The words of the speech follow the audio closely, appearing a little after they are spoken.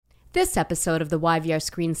This episode of the YVR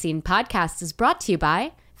Screen Scene podcast is brought to you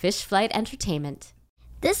by Fish Flight Entertainment.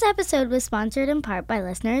 This episode was sponsored in part by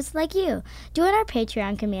listeners like you. Join our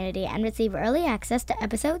Patreon community and receive early access to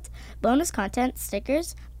episodes, bonus content,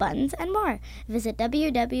 stickers, buttons, and more. Visit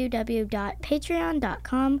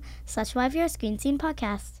www.patreon.com/YVR Screen Scene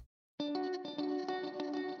podcast.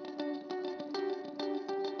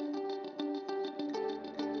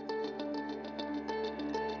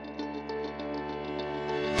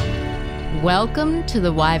 Welcome to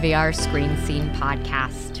the YVR Screen Scene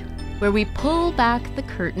podcast, where we pull back the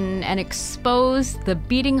curtain and expose the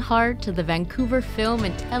beating heart of the Vancouver film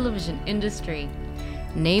and television industry,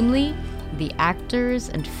 namely the actors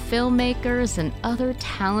and filmmakers and other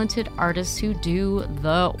talented artists who do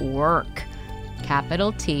the work.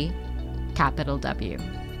 Capital T, capital W.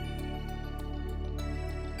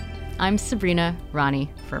 I'm Sabrina Ronnie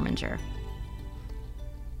Furminger.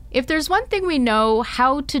 If there's one thing we know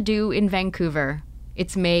how to do in Vancouver,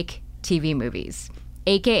 it's make TV movies,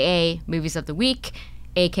 aka Movies of the Week,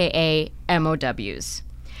 aka MOWs.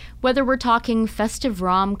 Whether we're talking festive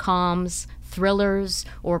rom-coms, thrillers,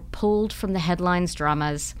 or pulled from the headlines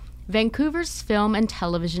dramas, Vancouver's film and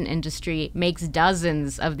television industry makes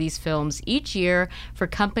dozens of these films each year for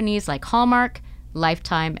companies like Hallmark,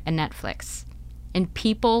 Lifetime, and Netflix. And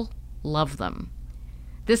people love them.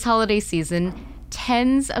 This holiday season,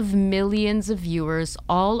 tens of millions of viewers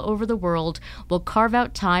all over the world will carve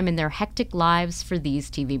out time in their hectic lives for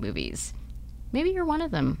these TV movies. Maybe you're one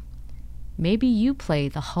of them. Maybe you play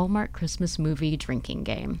the Hallmark Christmas movie drinking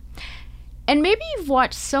game. And maybe you've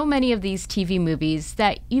watched so many of these TV movies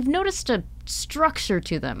that you've noticed a structure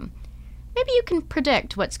to them. Maybe you can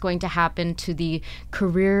predict what's going to happen to the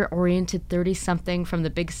career-oriented 30-something from the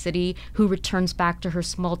big city who returns back to her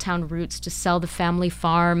small-town roots to sell the family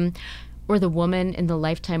farm, or the woman in the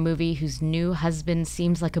Lifetime movie whose new husband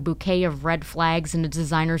seems like a bouquet of red flags in a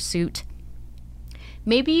designer suit.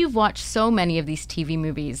 Maybe you've watched so many of these TV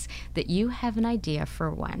movies that you have an idea for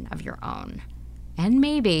one of your own. And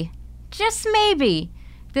maybe, just maybe,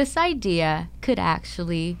 this idea could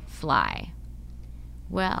actually fly.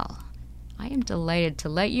 Well, I am delighted to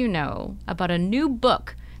let you know about a new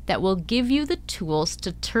book that will give you the tools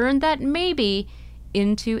to turn that maybe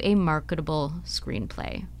into a marketable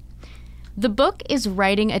screenplay. The book is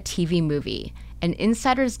Writing a TV Movie, an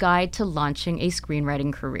insider's guide to launching a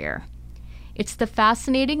screenwriting career. It's the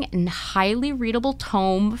fascinating and highly readable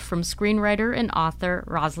tome from screenwriter and author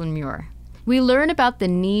Roslyn Muir. We learn about the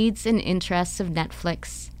needs and interests of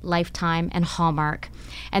Netflix, Lifetime, and Hallmark,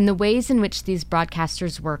 and the ways in which these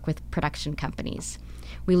broadcasters work with production companies.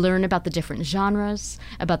 We learn about the different genres,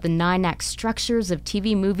 about the 9-act structures of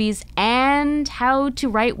TV movies, and how to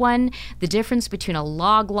write one, the difference between a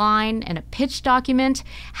log line and a pitch document,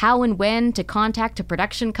 how and when to contact a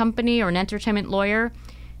production company or an entertainment lawyer.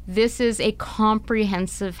 This is a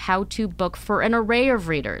comprehensive how-to book for an array of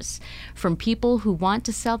readers, from people who want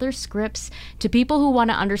to sell their scripts, to people who want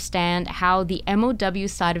to understand how the MOW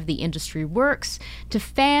side of the industry works, to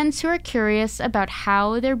fans who are curious about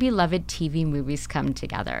how their beloved TV movies come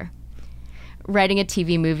together. Writing a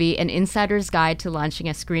TV Movie, an insider's guide to launching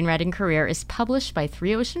a screenwriting career, is published by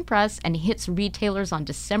Three Ocean Press and hits retailers on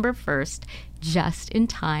December 1st, just in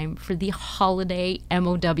time for the holiday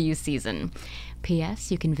MOW season. P.S.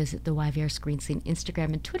 You can visit the YVR Screen Scene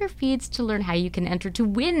Instagram and Twitter feeds to learn how you can enter to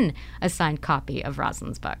win a signed copy of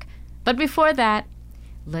Roslyn's book. But before that,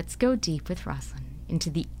 let's go deep with Roslyn into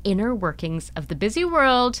the inner workings of the busy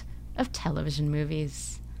world of television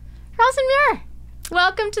movies. Roslyn Muir,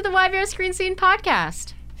 welcome to the YVR Screen Scene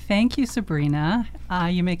podcast. Thank you, Sabrina.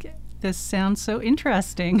 You make this sound so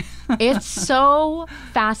interesting. It's so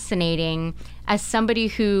fascinating as somebody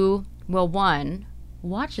who, well, one,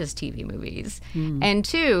 watches TV movies, and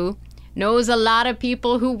two, knows a lot of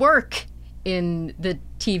people who work in the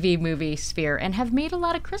TV movie sphere and have made a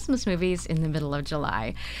lot of Christmas movies in the middle of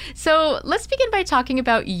July. So let's begin by talking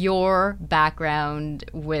about your background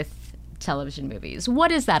with television movies.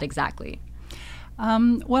 What is that exactly?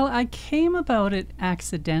 Well, I came about it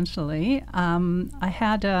accidentally. I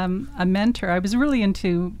had a mentor. I was really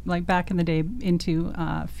into, like back in the day, into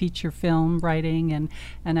feature film writing,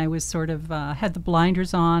 and I was sort of had the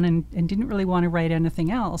blinders on and didn't really want to write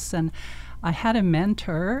anything else. And I had a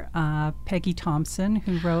mentor, Peggy Thompson,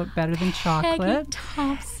 who wrote Better Than Chocolate. Peggy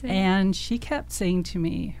Thompson. And she kept saying to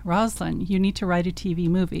me, Roslyn, you need to write a TV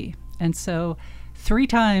movie. And so 3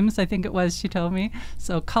 times, I think it was, she told me.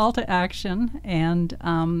 So call to action. And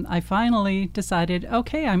I finally decided,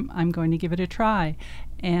 okay, I'm going to give it a try.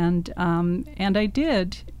 and I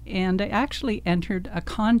did. And I actually entered a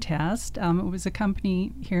contest. It was a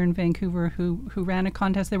company here in Vancouver who ran a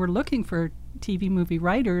contest. They were looking for TV movie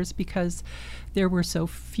writers because there were so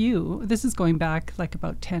few. This is going back like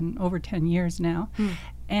about over 10 years now.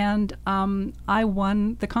 And I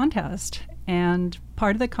won the contest. And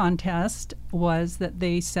part of the contest was that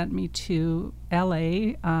they sent me to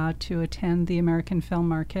LA to attend the American Film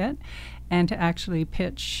Market and to actually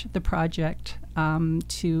pitch the project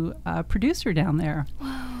to a producer down there.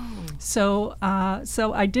 Wow. So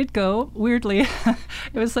I did go. Weirdly,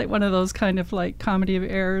 it was like one of those kind of like comedy of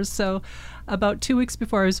errors. So about 2 weeks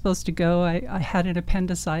before I was supposed to go, I had an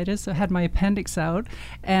appendicitis. I had my appendix out,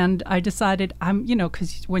 and I decided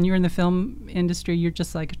because when you're in the film industry, you're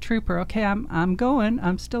just like a trooper. Okay, I'm going.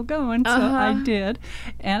 I'm still going. So I did,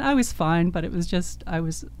 and I was fine, but it was just I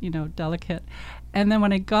was delicate. And then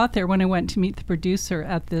when I got there, when I went to meet the producer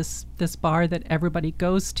at this bar that everybody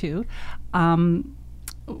goes to,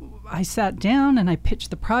 I sat down and I pitched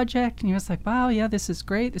the project, and he was like, wow, yeah, this is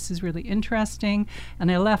great. This is really interesting.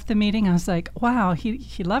 And I left the meeting. I was like, wow,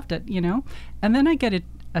 he loved it, And then I get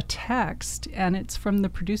a text, and it's from the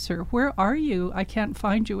producer. Where are you? I can't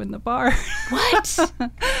find you in the bar. What?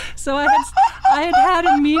 So I had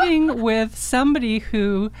a meeting with somebody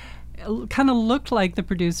who kind of looked like the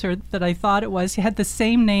producer that I thought it was. He had the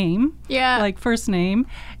same name, like first name,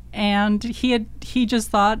 and he just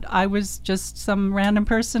thought I was just some random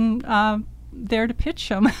person there to pitch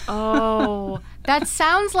him. Oh, that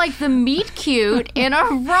sounds like the meet cute in a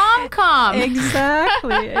rom-com.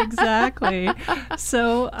 Exactly.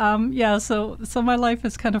 So so my life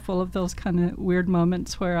is kind of full of those kind of weird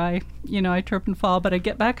moments where I trip and fall, but I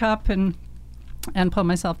get back up and pull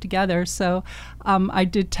myself together. So I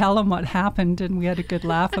did tell him what happened, and we had a good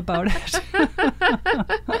laugh about it.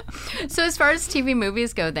 So as far as TV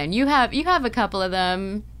movies go, then you have a couple of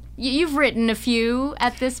them. You've written a few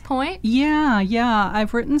at this point. Yeah.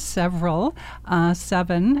 I've written several,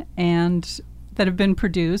 7, and that have been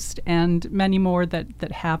produced, and many more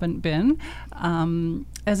that haven't been.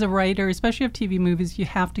 As a writer, especially of TV movies, you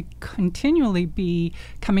have to continually be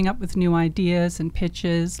coming up with new ideas and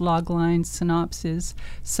pitches, log lines, synopses,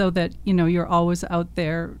 so that you're always out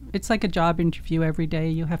there. It's like a job interview every day.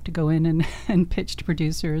 You have to go in and pitch to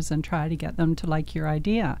producers and try to get them to like your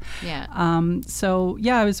idea. Yeah.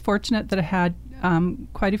 I was fortunate that I had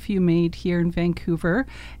quite a few made here in Vancouver,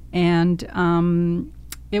 and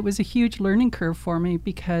it was a huge learning curve for me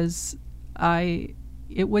because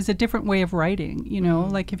it was a different way of writing,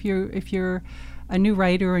 like if you're a new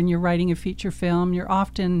writer and you're writing a feature film, you're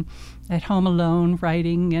often at home alone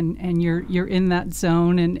writing, and you're in that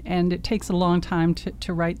zone, and it takes a long time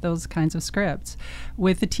to write those kinds of scripts.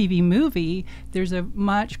 With a TV movie, there's a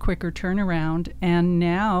much quicker turnaround, and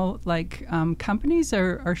now companies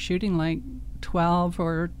are shooting like 12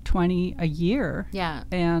 or 20 a year. Yeah.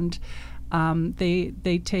 And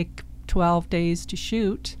they take 12 days to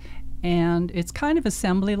shoot, and it's kind of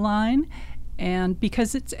assembly line, and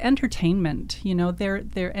because it's entertainment,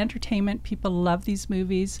 they're entertainment. People love these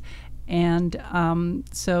movies, and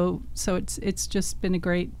so it's just been a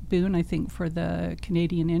great boon, I think, for the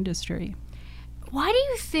Canadian industry. Why do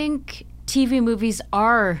you think TV movies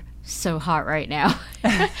are so hot right now?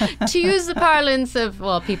 To use the parlance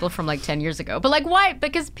of people from like 10 years ago, but why?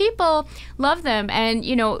 Because people love them, and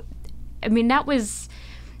that was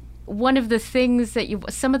one of the things that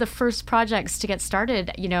some of the first projects to get started,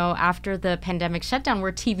 after the pandemic shutdown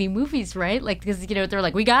were TV movies, right? Because, they're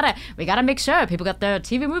like, we gotta make sure people got the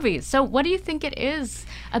TV movies. So what do you think it is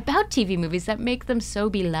about TV movies that make them so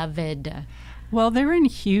beloved? Well, they're in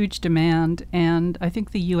huge demand, and I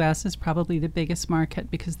think the U.S. is probably the biggest market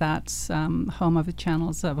because that's home of the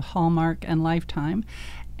channels of Hallmark and Lifetime.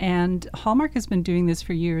 And Hallmark has been doing this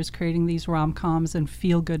for years, creating these rom-coms and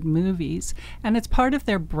feel-good movies. And it's part of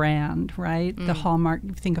their brand, right? The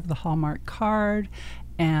Hallmark, think of the Hallmark card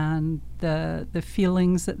and the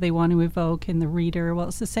feelings that they want to evoke in the reader. Well,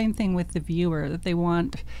 it's the same thing with the viewer, that they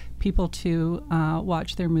want people to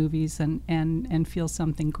watch their movies and feel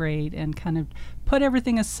something great and kind of put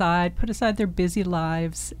everything aside, put aside their busy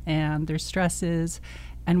lives and their stresses,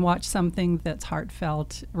 and watch something that's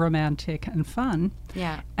heartfelt, romantic, and fun.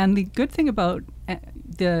 Yeah. And the good thing about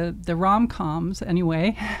the rom-coms,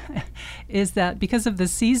 anyway, is that because of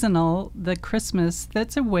the Christmas,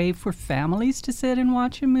 that's a way for families to sit and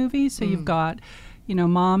watch a movie. So you've got,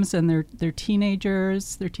 moms and their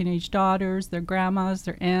teenagers, their teenage daughters, their grandmas,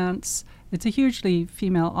 their aunts. It's a hugely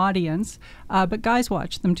female audience, but guys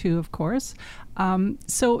watch them too, of course.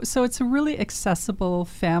 So it's a really accessible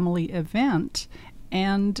family event.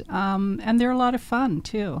 And they're a lot of fun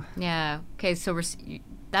too. Yeah. Okay. So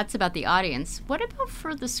that's about the audience. What about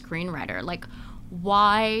for the screenwriter? Like,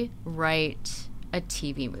 why write a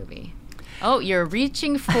TV movie? Oh, you're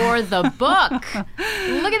reaching for the book.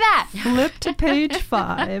 Look at that. Flip to page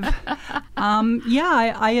 5.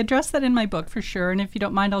 I address that in my book for sure. And if you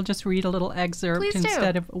don't mind, I'll just read a little excerpt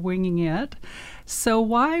instead of winging it. So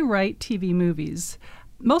why write TV movies?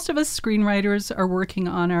 Most of us screenwriters are working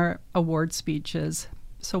on our award speeches.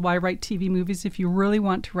 So why write TV movies if you really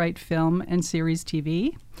want to write film and series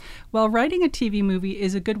TV? Well, writing a TV movie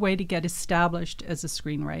is a good way to get established as a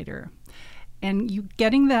screenwriter. And you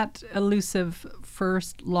getting that elusive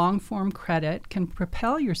first long-form credit can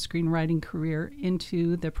propel your screenwriting career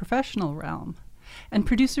into the professional realm. And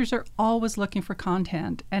producers are always looking for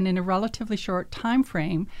content, and in a relatively short time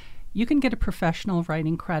frame, you can get a professional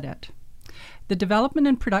writing credit. The development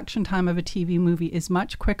and production time of a TV movie is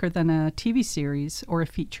much quicker than a TV series or a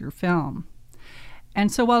feature film. And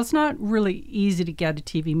so while it's not really easy to get a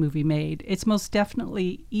TV movie made, it's most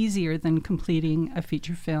definitely easier than completing a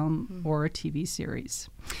feature film or a TV series.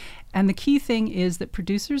 And the key thing is that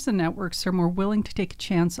producers and networks are more willing to take a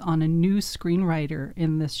chance on a new screenwriter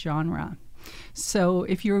in this genre. So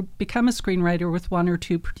if you become a screenwriter with 1 or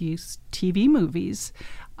 2 produced TV movies,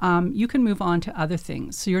 you can move on to other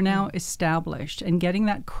things. So you're now established, and getting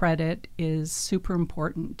that credit is super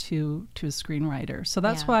important to a screenwriter. So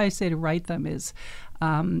that's why I say to write them is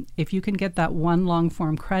if you can get that one long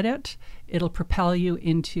form credit, it'll propel you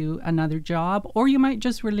into another job, or you might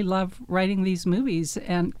just really love writing these movies.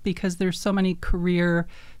 And because there's so many career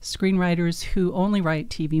screenwriters who only write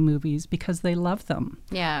TV movies because they love them.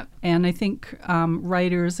 Yeah. And I think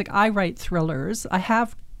writers, like I write thrillers. I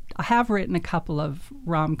have written a couple of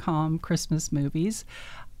rom-com Christmas movies,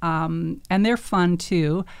 and they're fun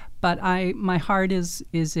too. But my heart is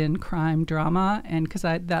in crime drama, and because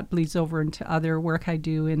that bleeds over into other work I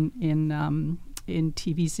do in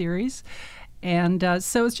TV series, and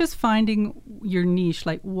so it's just finding your niche,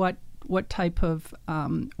 like what type of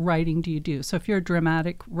writing do you do? So if you're a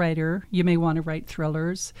dramatic writer, you may want to write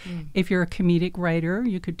thrillers. If you're a comedic writer,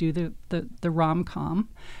 you could do the rom-com,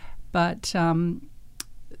 but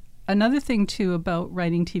another thing, too, about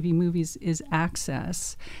writing TV movies is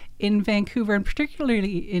access. In Vancouver, and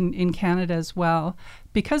particularly in Canada as well,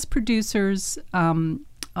 because producers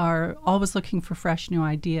are always looking for fresh new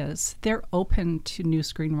ideas, they're open to new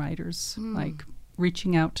screenwriters, like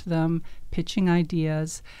reaching out to them, pitching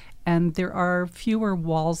ideas, and there are fewer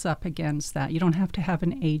walls up against that. You don't have to have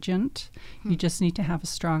an agent. You just need to have a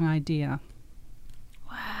strong idea.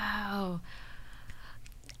 Wow.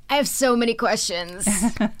 I have so many questions,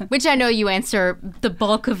 which I know you answer the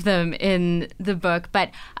bulk of them in the book.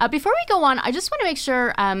 But before we go on, I just want to make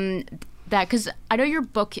sure that, because I know your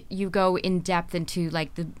book, you go in depth into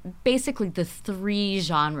like basically the 3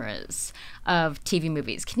 genres of TV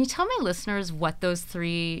movies. Can you tell my listeners what those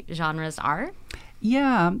 3 genres are?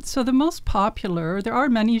 Yeah. So the most popular, there are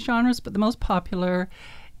many genres, but the most popular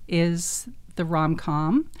is the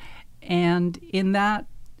rom-com. And in that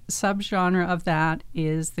subgenre of that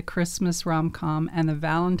is the Christmas rom-com and the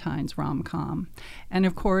Valentine's rom-com. And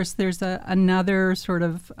of course, there's another sort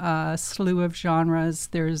of slew of genres.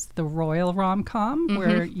 There's the royal rom-com,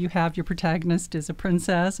 where you have your protagonist is a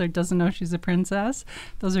princess or doesn't know she's a princess.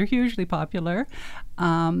 Those are hugely popular.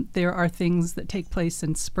 There are things that take place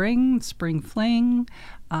in spring fling.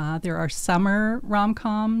 There are summer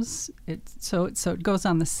rom-coms, so it goes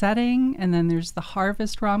on the setting, and then there's the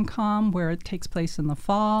harvest rom-com where it takes place in the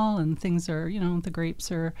fall, and things are, the grapes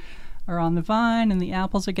are on the vine and the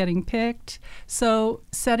apples are getting picked. So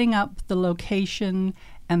setting up the location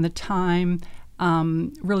and the time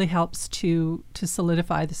really helps to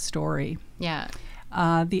solidify the story. Yeah.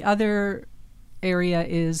 The other area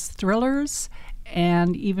is thrillers,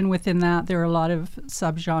 and even within that, there are a lot of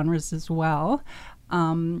subgenres as well.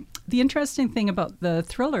 The interesting thing about the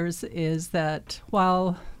thrillers is that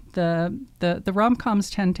while the rom-coms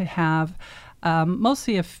tend to have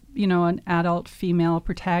mostly an adult female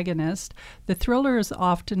protagonist, the thrillers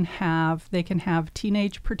often can have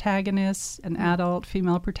teenage protagonists, an adult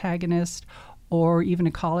female protagonist, or even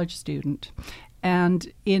a college student.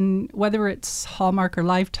 And in whether it's Hallmark or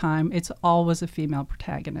Lifetime, it's always a female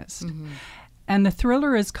protagonist. And the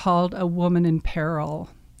thriller is called a woman in peril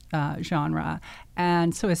genre.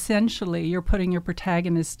 And so essentially you're putting your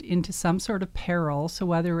protagonist into some sort of peril. So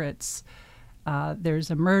whether it's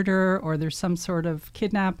there's a murder or there's some sort of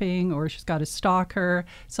kidnapping or she's got a stalker,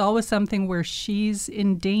 it's always something where she's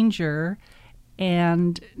in danger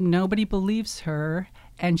and nobody believes her,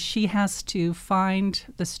 and she has to find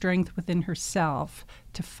the strength within herself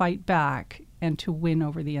to fight back and to win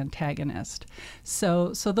over the antagonist.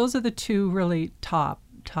 So those are the 2 really top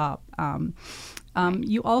top.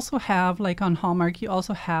 You also have, like on Hallmark, you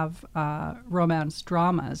also have romance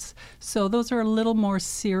dramas. So those are a little more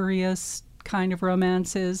serious kind of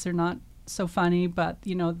romances. They're not so funny, but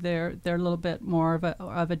they're a little bit more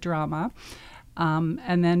of a drama.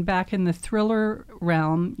 And then back in the thriller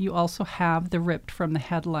realm, you also have the ripped from the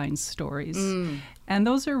headlines stories, and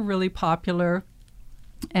those are really popular.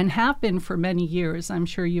 And have been for many years. I'm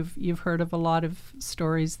sure you've heard of a lot of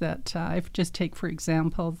stories that if just take, for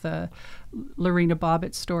example, the Lorena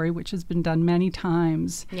Bobbitt story, which has been done many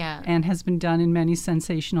times and has been done in many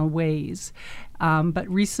sensational ways. But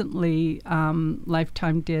recently,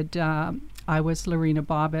 Lifetime did I Was Lorena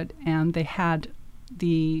Bobbitt, and they had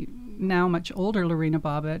the now much older Lorena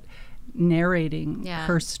Bobbitt narrating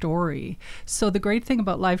her story. So the great thing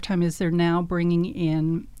about Lifetime is they're now bringing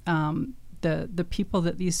in the people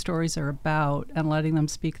that these stories are about and letting them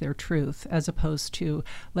speak their truth, as opposed to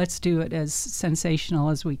let's do it as sensational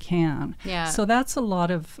as we can. So that's a lot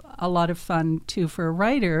of fun too for a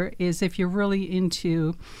writer, is if you're really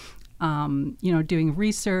into doing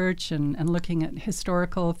research and looking at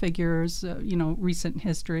historical figures, recent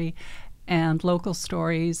history and local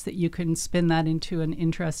stories, that you can spin that into an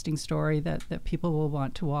interesting story that people will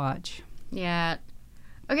want to watch. Yeah.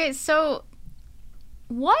 Okay, so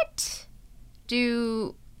what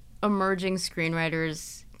do emerging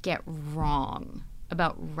screenwriters get wrong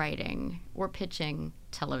about writing or pitching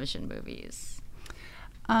television movies?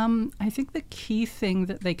 I think the key thing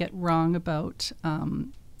that they get wrong about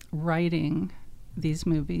writing these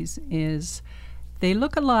movies is they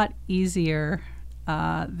look a lot easier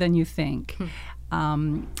than you think.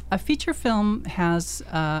 A feature film has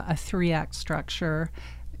a 3-act structure.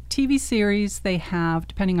 TV series, they have,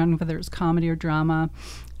 depending on whether it's comedy or drama,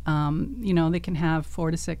 they can have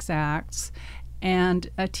 4 to 6 acts. And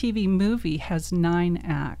a TV movie has 9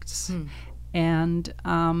 acts. And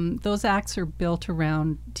those acts are built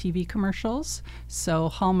around TV commercials. So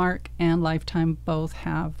Hallmark and Lifetime both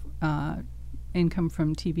have income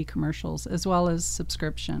from TV commercials as well as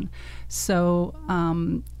subscription. So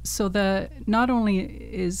not only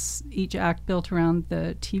is each act built around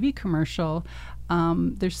the TV commercial,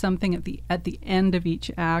 there's something at the end of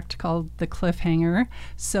each act called the cliffhanger.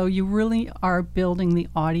 So you really are building the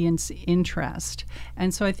audience interest.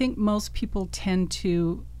 And so I think most people tend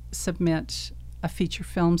to submit a feature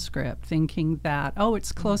film script thinking that,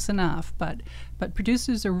 it's close enough. But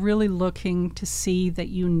producers are really looking to see that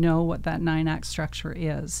what that 9-act structure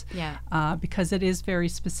is. Because it is very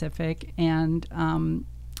specific, and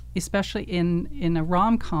especially in a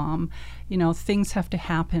rom-com, things have to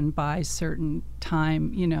happen by a certain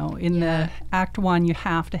time. In the act 1, you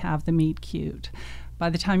have to have the meet cute. By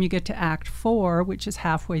the time you get to act 4, which is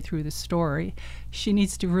halfway through the story, she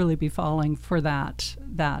needs to really be falling for that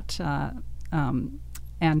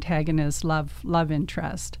antagonist love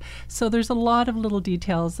interest. So there's a lot of little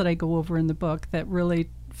details that I go over in the book that really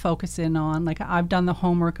focus in on, like, I've done the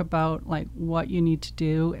homework about like what you need to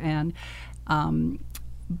do, and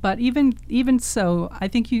but even so, I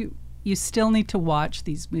think you still need to watch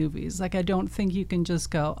these movies. Like, I don't think you can just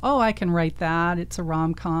go, I can write that, it's a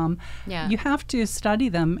rom-com. You have to study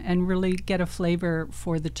them and really get a flavor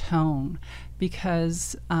for the tone,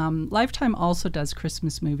 because Lifetime also does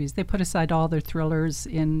Christmas movies. They put aside all their thrillers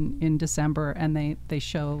in December, and they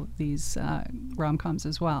show these rom-coms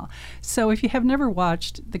as well. So if you have never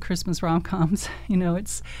watched the Christmas rom-coms,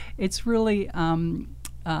 it's really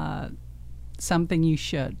something you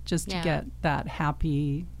should, just to get that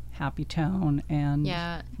happy tone. And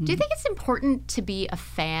do you think it's important to be a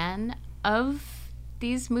fan of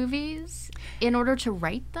these movies in order to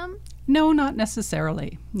write them? No, not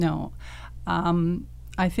necessarily. No.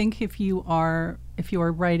 I think if you are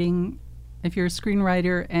writing, if you're a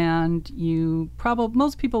screenwriter, and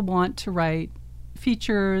most people want to write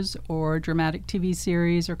features or dramatic TV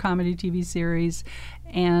series or comedy TV series,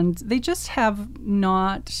 and they just have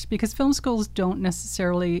not, because film schools don't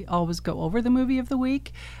necessarily always go over the movie of the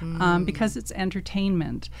week, because it's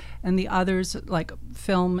entertainment, and the others, like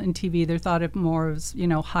film and TV, they're thought of more as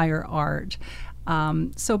higher art.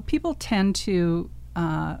 So people tend to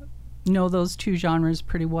know those two genres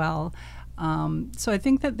pretty well. So I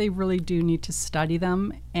think that they really do need to study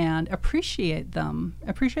them and appreciate them.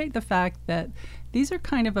 Appreciate the fact that these are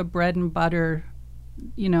kind of a bread and butter,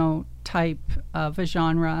 type of a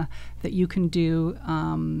genre that you can do,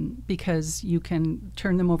 because you can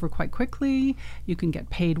turn them over quite quickly. You can get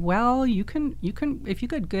paid well. You can if you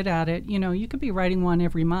get good at it, you could be writing one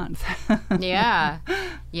every month. Yeah.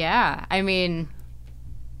 I mean,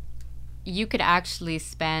 you could actually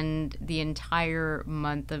spend the entire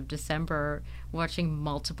month of December watching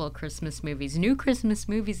multiple Christmas movies, new Christmas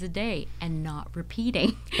movies a day, and not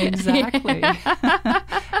repeating. Exactly.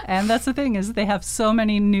 And that's the thing, is they have so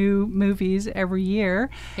many new movies every year.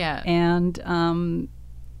 Yeah. And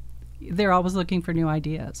they're always looking for new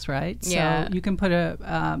ideas, right? Yeah. So you can put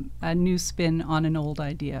a new spin on an old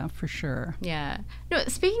idea for sure. Yeah. No,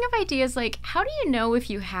 speaking of ideas, like, how do you know if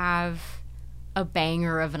you have a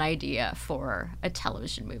banger of an idea for a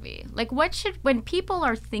television movie? Like, when people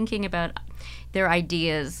are thinking about their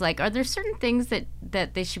ideas, like, are there certain things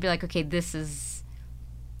that they should be like, okay, this is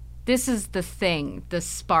the thing, the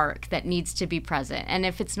spark that needs to be present, and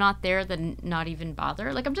if it's not there, then not even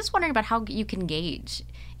bother? Like, I'm just wondering about how you can gauge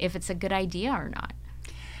if it's a good idea or not.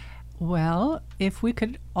 Well, if we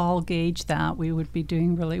could all gauge that, we would be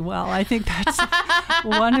doing really well. I think that's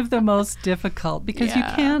one of the most difficult, because you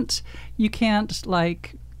can't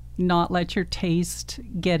like not let your taste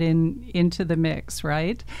get into the mix,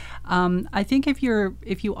 right? I think if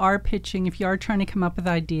you are pitching, if you are trying to come up with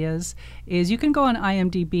ideas, is you can go on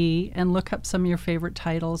IMDb and look up some of your favorite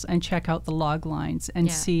titles and check out the log lines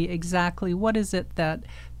and see exactly what is it that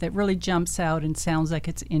really jumps out and sounds like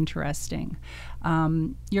it's interesting.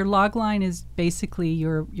 Your log line is basically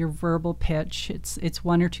your verbal pitch. It's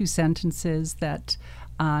one or two sentences that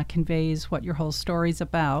conveys what your whole story's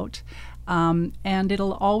about. And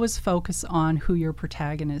it'll always focus on who your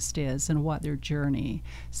protagonist is and what their journey.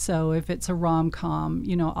 So if it's a rom-com,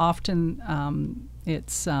 often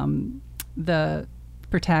it's the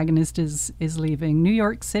protagonist is leaving New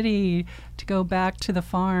York City to go back to the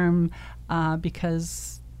farm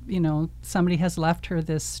because somebody has left her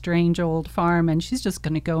this strange old farm, and she's just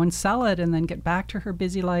going to go and sell it and then get back to her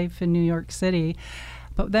busy life in New York City.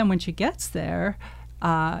 But then when she gets there,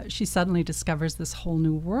 she suddenly discovers this whole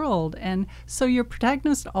new world. And so your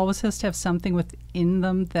protagonist always has to have something within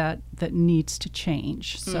them that needs to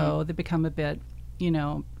change. So they become a bit,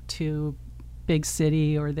 too big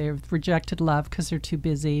city, or they've rejected love because they're too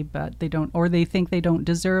busy, but they don't, or they think they don't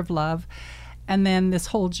deserve love. And then this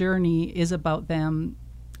whole journey is about them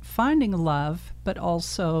finding love, but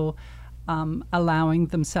also allowing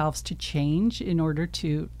themselves to change in order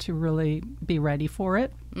to really be ready for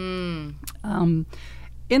it. In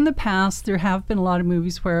the past, there have been a lot of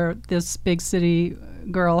movies where this big city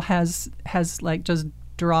girl has like just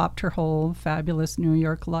dropped her whole fabulous New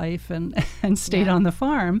York life and stayed on the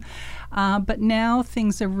farm. But now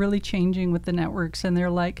things are really changing with the networks, and they're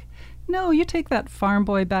like, no, you take that farm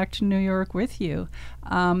boy back to New York with you.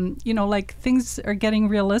 Like, things are getting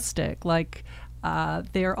realistic. Like,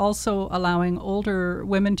 they're also allowing older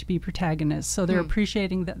women to be protagonists. So they're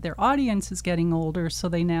appreciating that their audience is getting older, so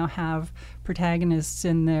they now have protagonists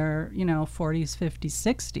in their, 40s, 50s,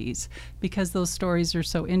 60s, because those stories are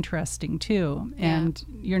so interesting too. Yeah. And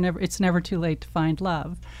it's never too late to find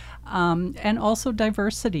love. And also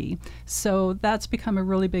diversity. So that's become a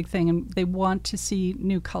really big thing, and they want to see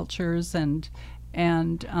new cultures and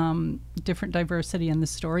different diversity in the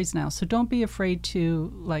stories now. So don't be afraid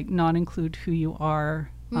to not include who you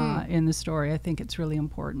are in the story. I think it's really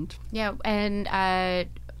important. Yeah, and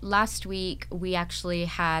last week we actually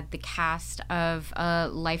had the cast of a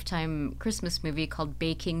Lifetime Christmas movie called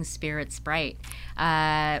Baking Spirits Bright.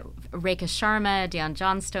 Rekha Sharma, Dion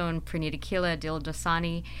Johnstone, Pranita Kila, Dil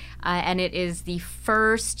Dosani, and it is the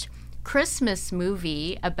first Christmas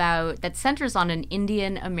movie that centers on an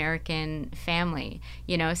Indian American family,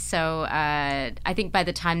 so I think by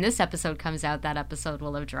the time this episode comes out, that episode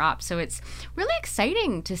will have dropped. So it's really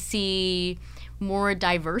exciting to see more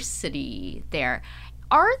diversity there.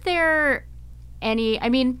 Are there any,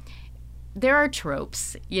 there are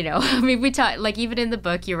tropes, we talk, like, even in the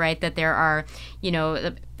book, you're right that there are,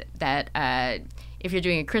 that if you're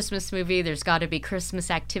doing a Christmas movie, there's got to be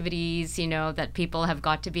Christmas activities, that people have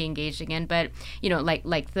got to be engaging in. But,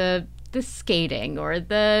 like the skating, or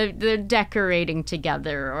the decorating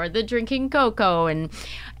together, or the drinking cocoa. And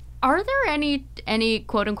are there any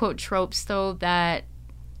quote unquote tropes, though, that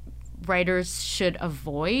writers should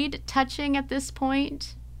avoid touching at this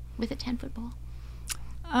point with a 10-foot ball?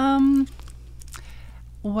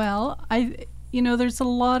 Well, there's a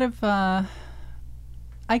lot of, I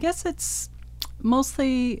guess it's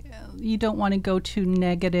mostly you don't want to go too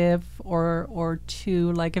negative or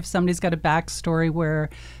too, like, if somebody's got a backstory where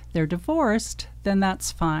they're divorced, then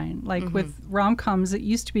that's fine. Like with rom-coms, it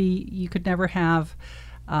used to be you could never have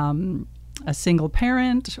a single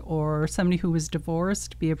parent or somebody who was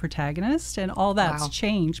divorced be a protagonist, and all that's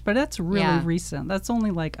changed. But that's really recent. That's only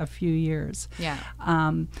like a few years. Yeah.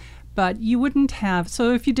 But you wouldn't have,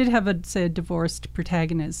 so if you did have a divorced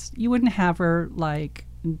protagonist, you wouldn't have her like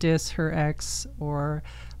diss her ex or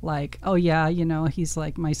like, oh yeah, you know, he's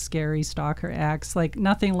like my scary stalker ex, like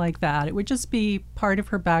nothing like that. It would just be part of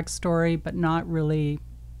her backstory, but not really,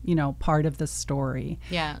 you know, part of the story.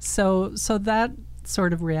 Yeah. So that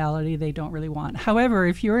sort of reality they don't really want. However,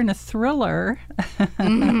 if you're in a thriller,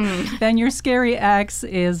 then your scary ex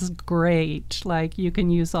is great. Like you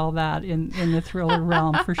can use all that in the thriller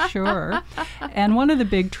realm for sure. And one of the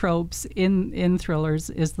big tropes in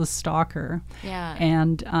thrillers is the stalker. Yeah.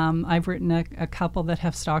 And I've written a couple that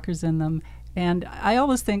have stalkers in them. And I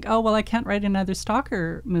always think, oh, well, I can't write another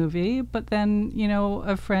stalker movie. But then, you know,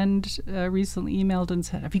 a friend recently emailed and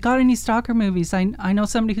said, have you got any stalker movies? I know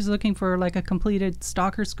somebody who's looking for like a completed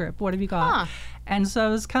stalker script. What have you got? Huh. And so I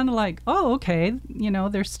was kind of like, oh, okay. You know,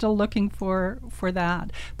 they're still looking for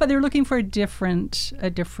that. But they're looking for a different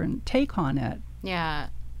take on it. Yeah.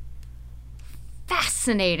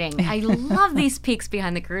 Fascinating. I love these peeks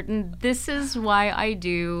behind the curtain. This is why I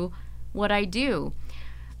do what I do.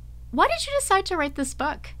 Why did you decide to write this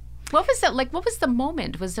book? What was it like? What was the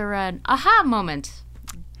moment? Was there an aha moment?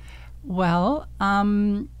 Well,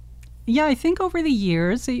 yeah, I think over the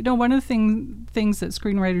years, you know, one of the things that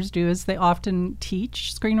screenwriters do is they often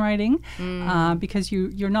teach screenwriting because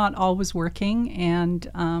you're not always working. And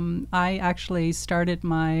I actually started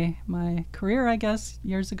my career, I guess,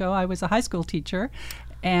 years ago. I was a high school teacher,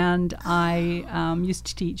 and I used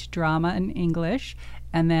to teach drama and English.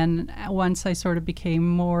 And then once I sort of became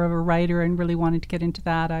more of a writer and really wanted to get into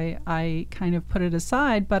that, I kind of put it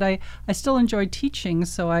aside. But I still enjoyed teaching,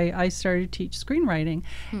 so I started to teach screenwriting.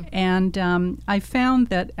 And I found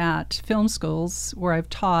that at film schools where I've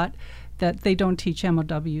taught, that they don't teach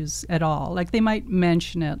MOWs at all. Like they might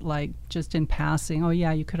mention it like just in passing. Oh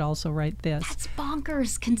yeah, you could also write this. That's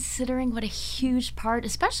bonkers considering what a huge part,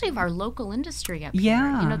 especially of our local industry up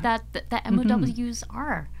Yeah. here, you know, that MOWs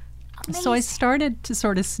are. Amazing. So I started to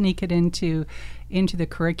sort of sneak it into the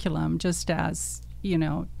curriculum just as, you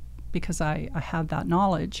know, because I have that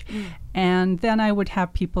knowledge. And then I would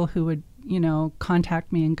have people who would, you know,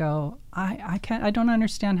 contact me and go, I don't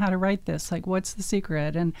understand how to write this. Like, what's the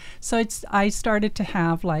secret? And so I started to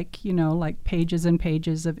have like, you know, like pages and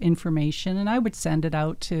pages of information, and I would send it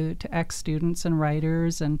out to ex-students and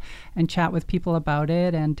writers and chat with people about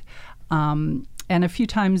it. And a few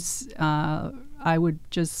times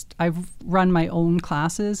I've run my own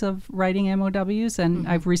classes of writing MOWs, and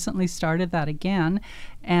I've recently started that again.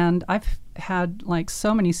 And I've had like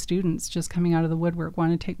so many students just coming out of the woodwork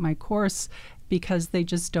want to take my course because they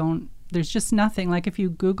just don't, there's just nothing. Like if you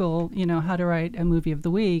Google, you know, how to write a movie of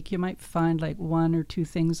the week, you might find like one or two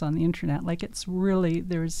things on the internet. Like it's really,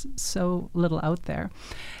 there's so little out there.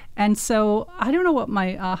 And so I don't know what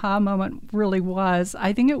my aha moment really was.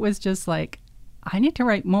 I think it was just like, I need to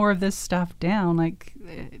write more of this stuff down. Like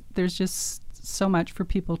there's just so much for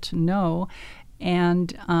people to know.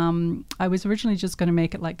 And I was originally just going to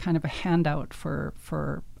make it like kind of a handout for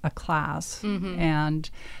a class. And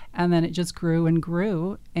then it just grew and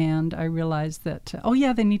grew. And I realized that, oh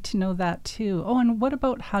yeah, they need to know that too. Oh, and what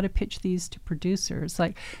about how to pitch these to producers?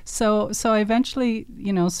 Like, so I eventually,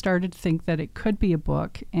 you know, started to think that it could be a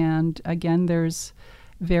book. And again, there's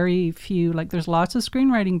very few, like there's lots of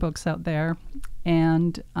screenwriting books out there,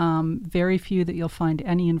 and very few that you'll find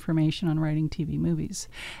any information on writing TV movies.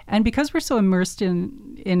 And because we're so immersed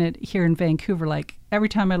in it here in Vancouver, like every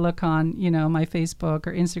time I look on, you know, my Facebook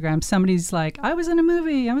or Instagram, somebody's like, I was in a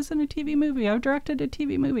movie, I was in a TV movie, I directed a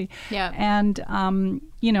TV movie. Yeah. And,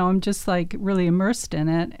 you know, I'm just like really immersed in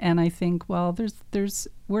it. And I think, well,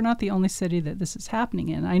 we're not the only city that this is happening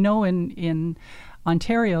in. I know in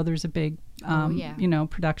Ontario, there's a big, you know,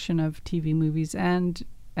 production of TV movies, and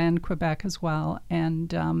Quebec as well,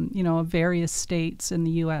 and you know, various states in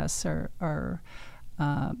the U.S. are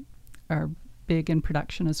big in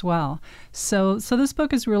production as well. So this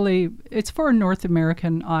book is really, it's for a North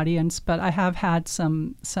American audience, but I have had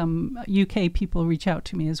some UK people reach out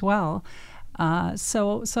to me as well.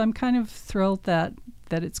 So I'm kind of thrilled that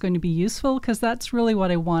it's going to be useful, because that's really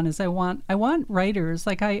what I want. Is I want writers.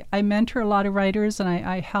 Like I mentor a lot of writers, and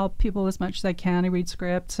I help people as much as I can. I read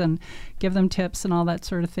scripts and give them tips and all that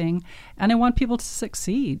sort of thing. And I want people to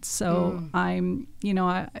succeed. So I'm, you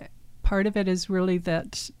know, part of it is really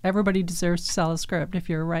that everybody deserves to sell a script. If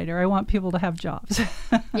you're a writer, I want people to have jobs.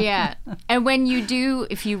 Yeah. And when you do,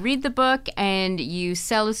 if you read the book and you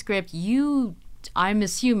sell a script, I'm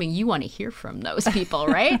assuming you want to hear from those people,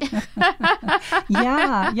 right?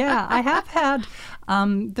 Yeah. I have had,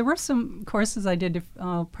 there were some courses I did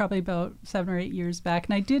probably about 7 or 8 years back,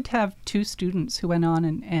 and I did have 2 students who went on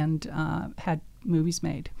and had movies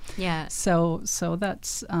made. Yeah. So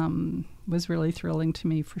that's was really thrilling to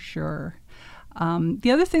me for sure.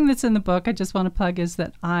 The other thing that's in the book I just want to plug is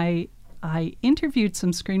that I interviewed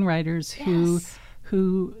some screenwriters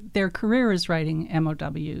who their career is writing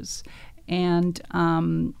MOWs, and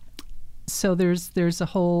so there's a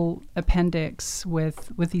whole appendix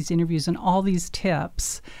with these interviews and all these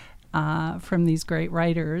tips from these great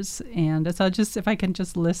writers. And so if I can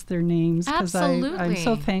just list their names, because I'm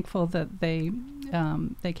so thankful that they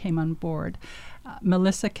came on board.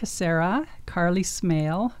 Melissa Cassera, Carly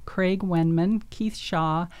Smale, Craig Wenman, Keith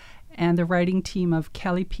Shaw, and the writing team of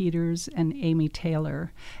Kelly Peters and Amy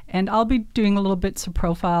Taylor. And I'll be doing a little bits of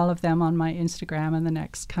profile of them on my Instagram in the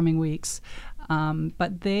next coming weeks.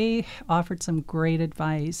 But they offered some great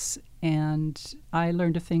advice, and I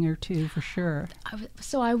learned a thing or two for sure.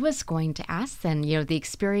 So I was going to ask then, the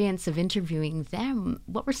experience of interviewing them,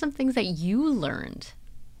 what were some things that you learned?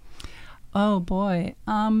 Oh, boy.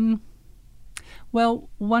 Well,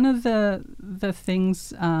 one of the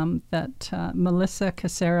things that Melissa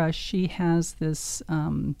Cassera, she has this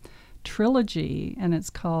trilogy, and it's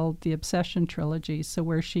called the Obsession Trilogy. So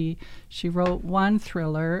where she wrote one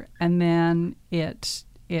thriller, and then it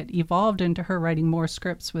evolved into her writing more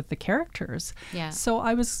scripts with the characters. Yeah. So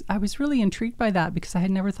I was really intrigued by that, because I had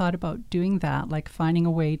never thought about doing that, like finding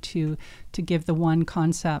a way to give the one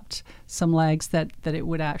concept some legs that it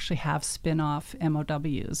would actually have spin-off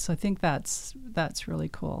MOWs. So I think that's really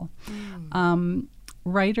cool.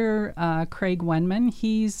 Writer Craig Wenman,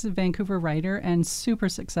 he's a Vancouver writer and super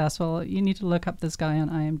successful. You need to look up this guy on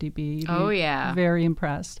IMDb. Oh, yeah. Very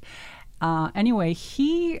impressed. Anyway,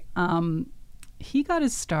 he got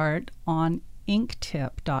his start on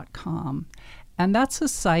inktip.com. And that's a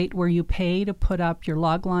site where you pay to put up your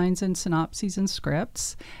log lines and synopses and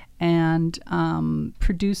scripts. And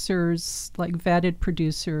producers, like vetted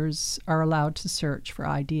producers, are allowed to search for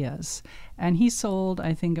ideas. And he sold,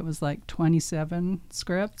 I think it was like 27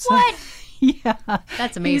 scripts. What? Yeah.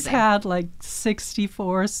 That's amazing. He's had like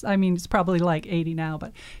 64, I mean, it's probably like 80 now,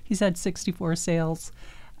 but he's had 64 sales.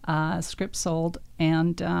 Scripts sold,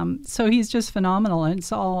 and so he's just phenomenal, and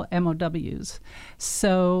it's all MOWs.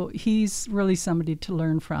 So he's really somebody to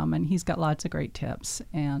learn from, and he's got lots of great tips.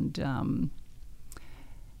 And and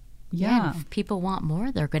if people want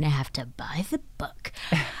more, they're going to have to buy the book.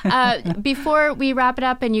 Before we wrap it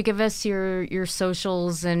up and you give us your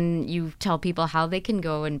socials and you tell people how they can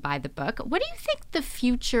go and buy the book, what do you think the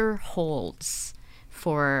future holds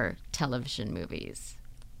for television movies?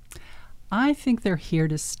 I think they're here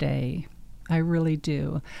to stay. I really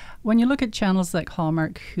do. When you look at channels like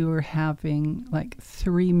Hallmark, who are having like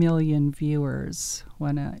 3 million viewers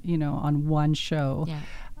on one show,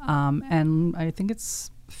 and I think it's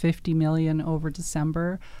 50 million over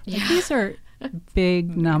December. Like, these are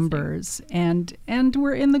big numbers, and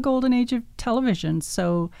we're in the golden age of television.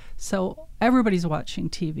 So everybody's watching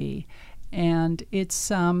TV. And it's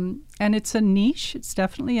a niche. It's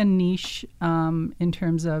definitely a niche in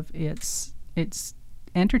terms of its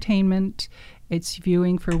entertainment, its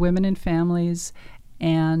viewing for women and families,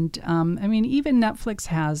 and I mean, even Netflix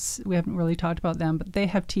has. We haven't really talked about them, but they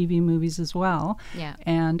have TV movies as well. Yeah.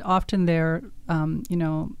 And often they're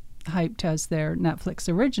hyped as their Netflix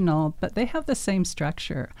original, but they have the same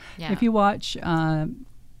structure. Yeah. If you watch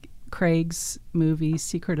Craig's movie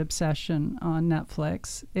Secret Obsession on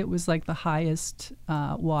Netflix, it was like the highest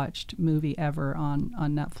watched movie ever on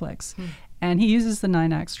Netflix. And he uses the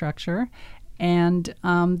 9-act structure, and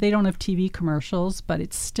they don't have TV commercials, but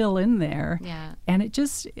it's still in there. And it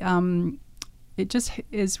just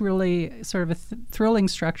is really sort of a thrilling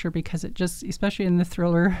structure, because it just, especially in the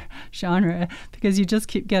thriller genre, because you just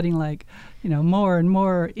keep getting like, more and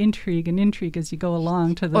more intrigue as you go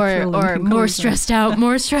along to the thrilling conclusion. More stressed out,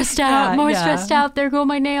 stressed out. There go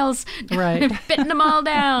my nails. Right. Fitting them all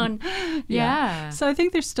down. Yeah. So I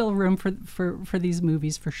think there's still room for these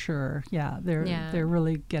movies for sure. Yeah, they're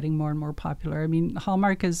really getting more and more popular. I mean,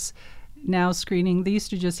 Hallmark is now screening. They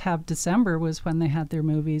used to just have December was when they had their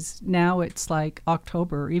movies. Now it's like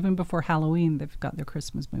October. Even before Halloween, they've got their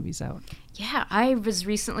Christmas movies out. Yeah, I was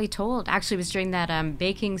recently told, actually it was during that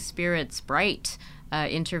Baking Spirits Bright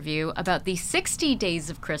interview, about the 60 days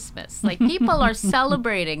of Christmas. Like, people are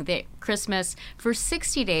celebrating the Christmas for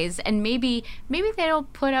 60 days, and maybe they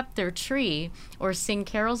don't put up their tree or sing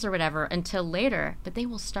carols or whatever until later, but they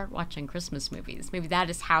will start watching Christmas movies. Maybe that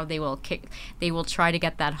is how they will try to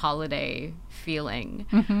get that holiday feeling.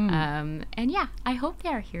 And yeah, I hope they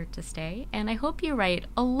are here to stay, and I hope you write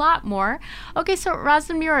a lot more. Okay, so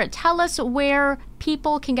Roslyn Muir, tell us where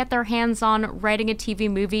people can get their hands on writing a TV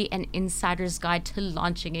movie, an insider's guide to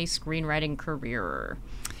launching a screenwriting career.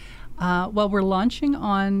 Well, we're launching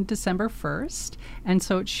on December 1st, and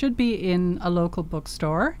so it should be in a local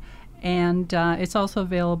bookstore. And it's also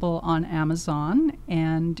available on Amazon.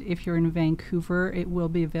 And if you're in Vancouver, it will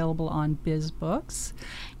be available on BizBooks.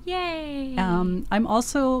 Yay! I'm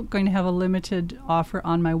also going to have a limited offer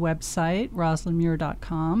on my website,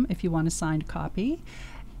 roslynmuir.com, if you want a signed copy.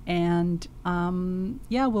 And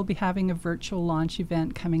we'll be having a virtual launch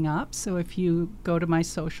event coming up. So if you go to my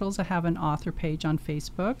socials, I have an author page on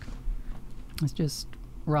Facebook. It's just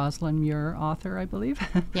Roslyn Muir author, I believe.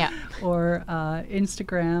 Yeah. Or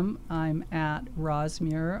Instagram, I'm at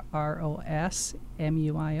Rosmuir,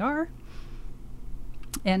 ROSMUIR.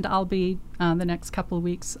 And I'll be, the next couple of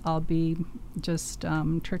weeks, I'll be just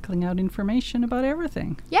trickling out information about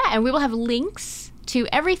everything. Yeah, and we will have links to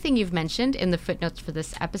everything you've mentioned in the footnotes for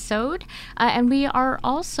this episode. And we are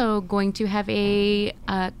also going to have a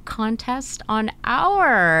contest on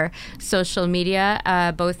our social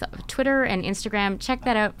media, both Twitter and Instagram. Check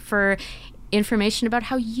that out for information about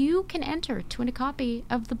how you can enter to win a copy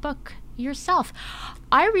of the book yourself.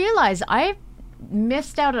 I realize I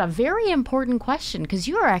missed out on a very important question because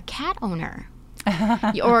you are a cat owner.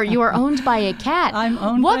 Or you are owned by a cat. I'm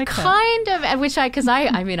owned by a cat. What kind of, because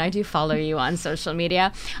I do follow you on social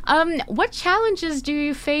media. What challenges do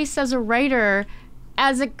you face as a writer,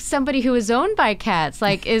 as somebody who is owned by cats?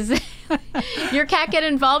 Like, is your cat get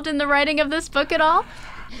involved in the writing of this book at all?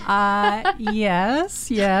 Yes.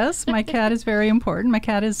 My cat is very important. My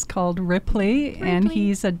cat is called Ripley, and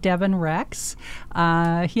he's a Devon Rex.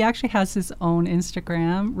 He actually has his own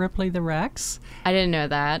Instagram, Ripley the Rex. I didn't know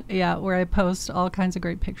that. Yeah, where I post all kinds of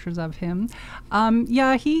great pictures of him.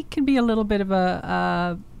 He can be a little bit of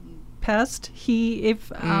a pest. I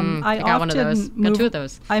got one of those. Got two of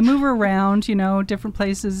those. I move around, different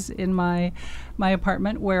places in my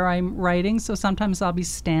apartment where I'm writing. So sometimes I'll be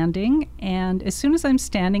standing, and as soon as I'm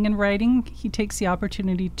standing and writing, he takes the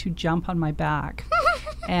opportunity to jump on my back.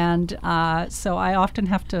 And so I often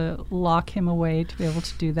have to lock him away to be able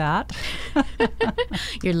to do that.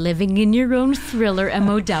 You're living in your own thriller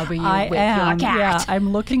MOW with your cat. Yeah,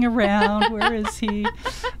 I'm looking around. Where is he?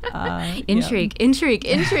 Intrigue.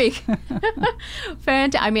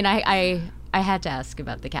 Fantastic. I mean, I had to ask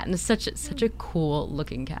about the cat, and it's such a cool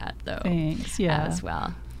looking cat, though. Thanks. Yeah. As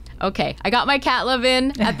well. Okay, I got my cat love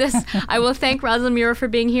in at this. I will thank Roslyn Muir for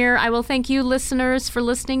being here. I will thank you, listeners, for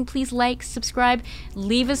listening. Please like, subscribe,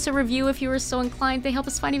 leave us a review if you are so inclined. They help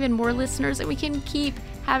us find even more listeners, and we can keep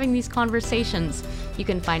having these conversations. You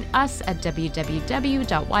can find us at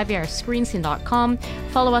www.yvrscreenscene.com.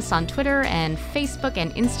 Follow us on Twitter and Facebook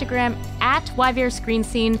and Instagram at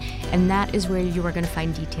YVRScreenScene, and that is where you are going to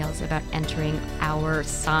find details about entering our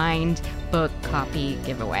signed book copy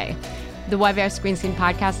giveaway. The YVR Screen Scene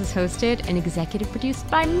podcast is hosted and executive produced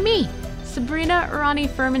by me, Sabrina Rani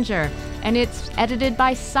Furminger, and it's edited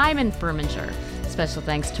by Simon Furminger. Special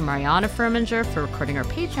thanks to Mariana Furminger for recording our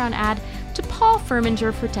Patreon ad, to Paul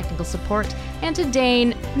Furminger for technical support, and to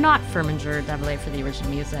Dane, not Furminger, AA, for the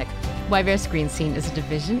original music. YVR Screen Scene is a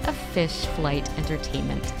division of Fish Flight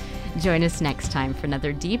Entertainment. Join us next time for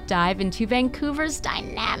another deep dive into Vancouver's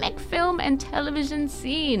dynamic film and television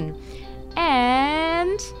scene.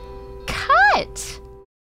 And cut!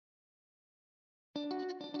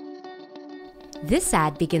 This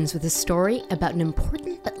ad begins with a story about an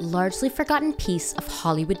important but largely forgotten piece of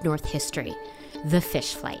Hollywood North history, the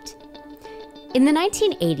fish flight. In the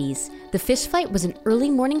 1980s, the fish flight was an early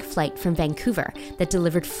morning flight from Vancouver that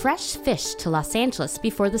delivered fresh fish to Los Angeles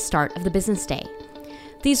before the start of the business day.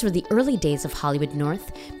 These were the early days of Hollywood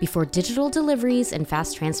North, before digital deliveries and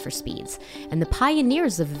fast transfer speeds, and the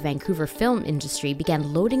pioneers of the Vancouver film industry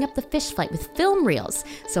began loading up the fish flight with film reels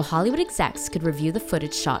so Hollywood execs could review the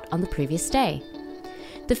footage shot on the previous day.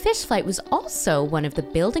 The fish flight was also one of the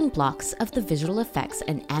building blocks of the visual effects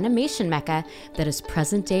and animation mecca that is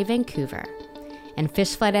present-day Vancouver. And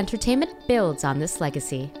Fish Flight Entertainment builds on this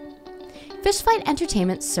legacy. Fish Flight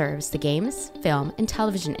Entertainment serves the games, film, and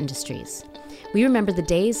television industries. We remember the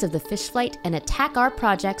days of the fish flight and attack our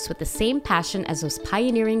projects with the same passion as those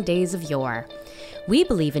pioneering days of yore. We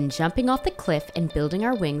believe in jumping off the cliff and building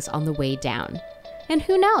our wings on the way down. And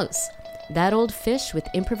who knows? That old fish with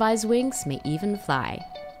improvised wings may even fly.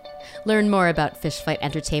 Learn more about Fish Flight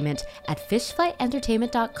Entertainment at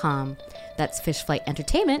fishflightentertainment.com. That's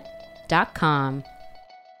fishflightentertainment.com.